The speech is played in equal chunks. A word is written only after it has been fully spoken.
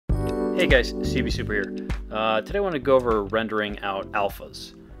Hey guys, CB Super here. Today I want to go over rendering out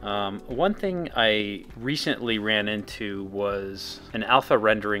alphas. One thing I recently ran into was an alpha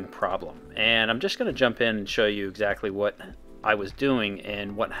rendering problem, and I'm just going to jump in and show you exactly what I was doing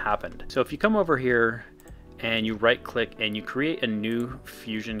and what happened. So if you come over here and you right click and you create a new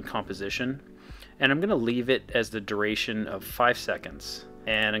fusion composition, and I'm going to leave it as the duration of 5 seconds,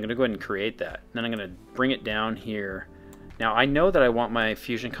 and I'm going to go ahead and create that. Then I'm going to bring it down here. Now I know that I want my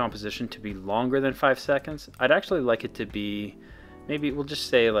fusion composition to be longer than 5 seconds. I'd actually like it to be, maybe we'll just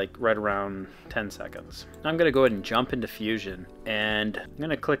say like right around 10 seconds. I'm going to go ahead and jump into Fusion, and I'm going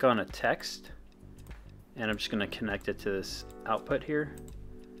to click on a text, and I'm just going to connect it to this output here.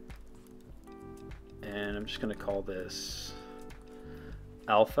 And I'm just going to call this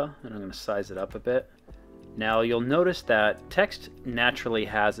alpha, and I'm going to size it up a bit. Now you'll notice that text naturally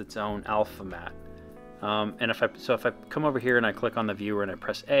has its own alpha mat. And if I come over here and I click on the viewer and I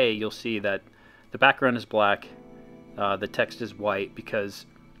press A, you'll see that the background is black, the text is white, because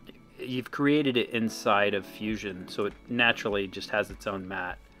you've created it inside of Fusion, so it naturally just has its own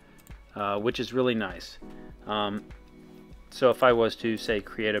mat, which is really nice. So if I was to say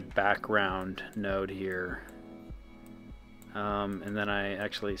create a background node here, and then I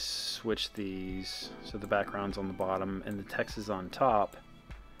actually switch these so the background's on the bottom and the text is on top,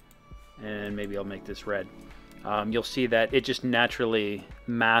 and maybe I'll make this red, you'll see that it just naturally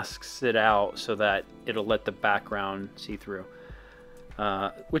masks it out so that it'll let the background see through,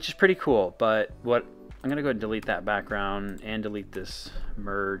 which is pretty cool. But what I'm gonna go ahead and delete that background and delete this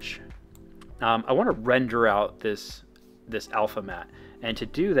merge. I want to render out this alpha mat, and to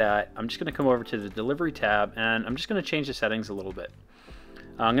do that I'm just going to come over to the delivery tab, and I'm just going to change the settings a little bit.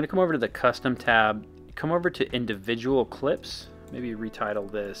 I'm going to come over to the custom tab, come over to individual clips, maybe retitle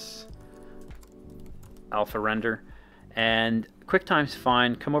this alpha render, and QuickTime's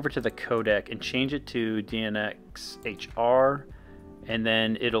fine. Come over to the codec and change it to DNxHR, and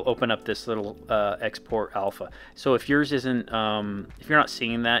then it'll open up this little export alpha. So if yours isn't, if you're not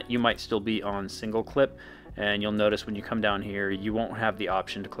seeing that, you might still be on single clip, and you'll notice when you come down here you won't have the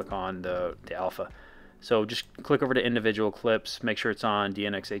option to click on the alpha. So just click over to individual clips, make sure it's on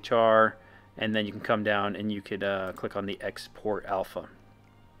DNxHR, and then you can come down and you could click on the export alpha,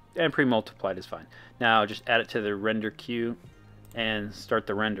 and pre-multiplied is fine. Now just add it to the render queue and start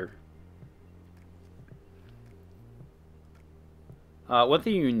the render. One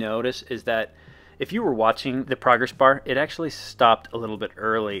thing you notice is that if you were watching the progress bar, it actually stopped a little bit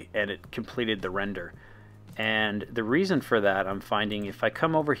early and it completed the render. And the reason for that, I'm finding, if I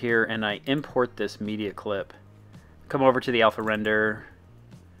come over here and I import this media clip, come over to the alpha render,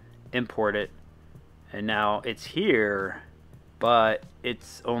 import it, and now it's here, but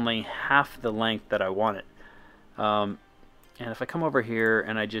it's only half the length that I want it. And if I come over here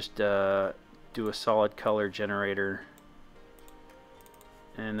and I just do a solid color generator,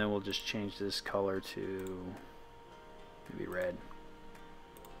 and then we'll just change this color to maybe red,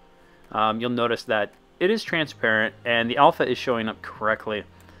 you'll notice that it is transparent and the alpha is showing up correctly,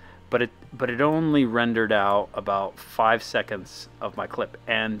 but it only rendered out about 5 seconds of my clip.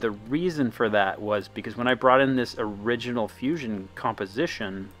 And the reason for that was because when I brought in this original Fusion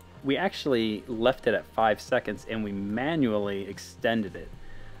composition, we actually left it at 5 seconds and we manually extended it.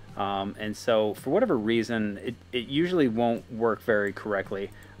 And so for whatever reason, it usually won't work very correctly.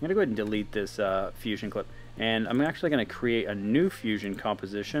 I'm going to go ahead and delete this Fusion clip, and I'm actually going to create a new Fusion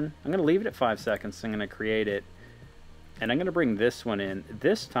composition. I'm going to leave it at 5 seconds. So I'm going to create it, and I'm going to bring this one in.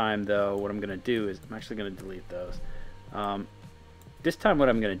 This time though, what I'm going to do is I'm actually going to delete those. This time what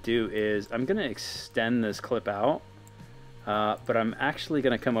I'm going to do is I'm going to extend this clip out, but I'm actually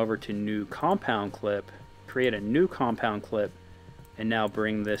going to come over to new compound clip, create a new compound clip, and now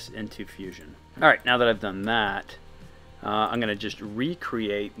bring this into Fusion. Alright, now that I've done that, I'm going to just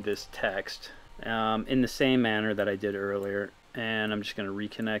recreate this text in the same manner that I did earlier, and I'm just going to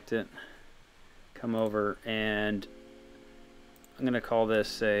reconnect it, come over, and I'm going to call this,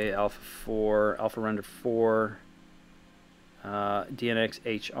 say, alpha render 4,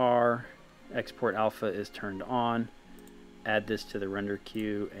 DNxHR, export alpha is turned on, add this to the render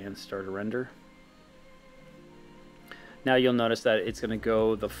queue and start a render. Now you'll notice that it's going to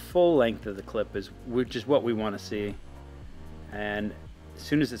go the full length of the clip, which is what we want to see. And as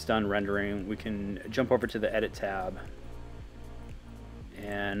soon as it's done rendering, we can jump over to the edit tab,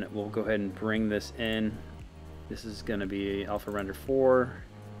 and we'll go ahead and bring this in. This is going to be alpha render 4.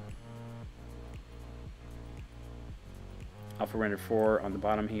 Alpha render 4 on the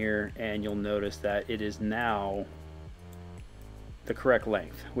bottom here, and you'll notice that it is now the correct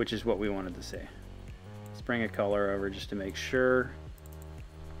length, which is what we wanted to see. Let's bring a color over just to make sure.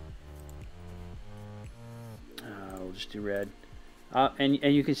 we'll just do red. And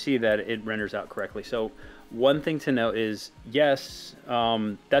you can see that it renders out correctly. So one thing to note is, yes,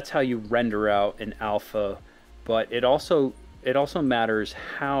 that's how you render out an alpha, but it also matters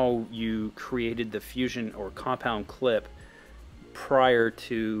how you created the fusion or compound clip prior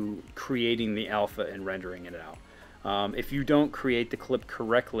to creating the alpha and rendering it out. If you don't create the clip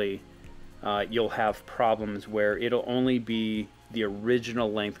correctly, you'll have problems where it'll only be the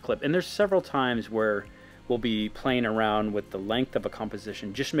original length clip. And there's several times where we'll be playing around with the length of a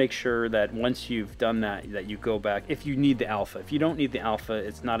composition. Just make sure that once you've done that, that you go back. If you need the alpha, if you don't need the alpha,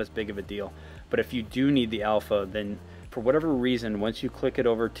 it's not as big of a deal. But if you do need the alpha, then for whatever reason, once you click it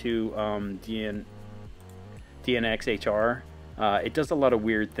over to DNxHR, it does a lot of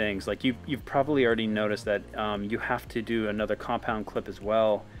weird things. Like you've probably already noticed that you have to do another compound clip as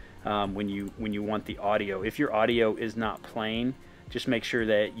well when you want the audio. If your audio is not playing, just make sure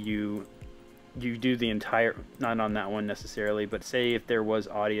that you do the entire, not on that one necessarily, but say if there was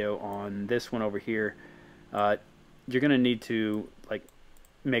audio on this one over here, you're gonna need to like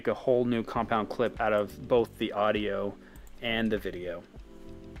make a whole new compound clip out of both the audio and the video.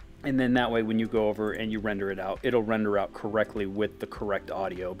 And then that way when you go over and you render it out, it'll render out correctly with the correct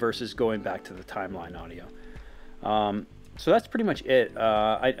audio versus going back to the timeline audio. So that's pretty much it.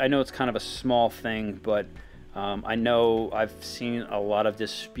 I know it's kind of a small thing, but I know I've seen a lot of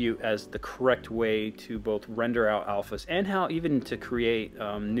dispute as the correct way to both render out alphas and how even to create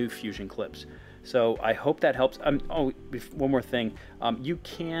new fusion clips. So I hope that helps. Oh, one more thing. You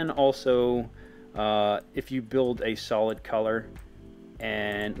can also, if you build a solid color,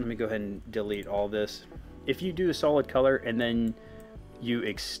 and let me go ahead and delete all this. If you do a solid color and then you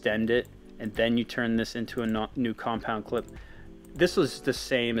extend it and then you turn this into a new compound clip, this was the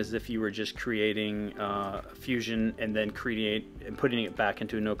same as if you were just creating fusion and then putting it back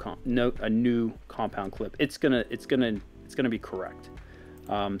into a new compound clip. It's gonna be correct.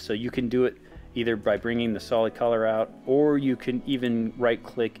 So you can do it either by bringing the solid color out, or you can even right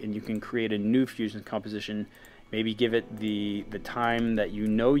click and you can create a new fusion composition. Maybe give it the time that you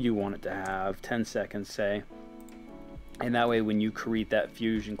know you want it to have, 10 seconds say, and that way when you create that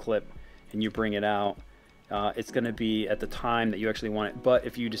fusion clip and you bring it out, it's going to be at the time that you actually want it. But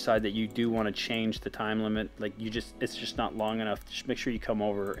if you decide that you do want to change the time limit, like it's just not long enough, just make sure you come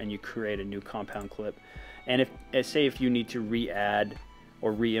over and you create a new compound clip. And if you need to re-add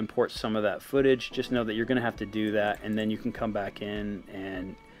or re-import some of that footage, just know that you're going to have to do that, and then you can come back in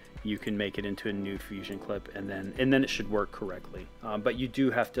and you can make it into a new fusion clip, and then it should work correctly. But you do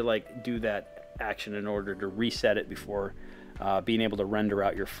have to like do that action in order to reset it before being able to render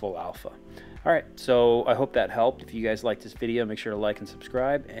out your full alpha. All right, so I hope that helped. If you guys liked this video, make sure to like and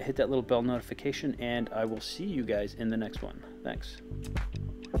subscribe, and hit that little bell notification, and I will see you guys in the next one. Thanks.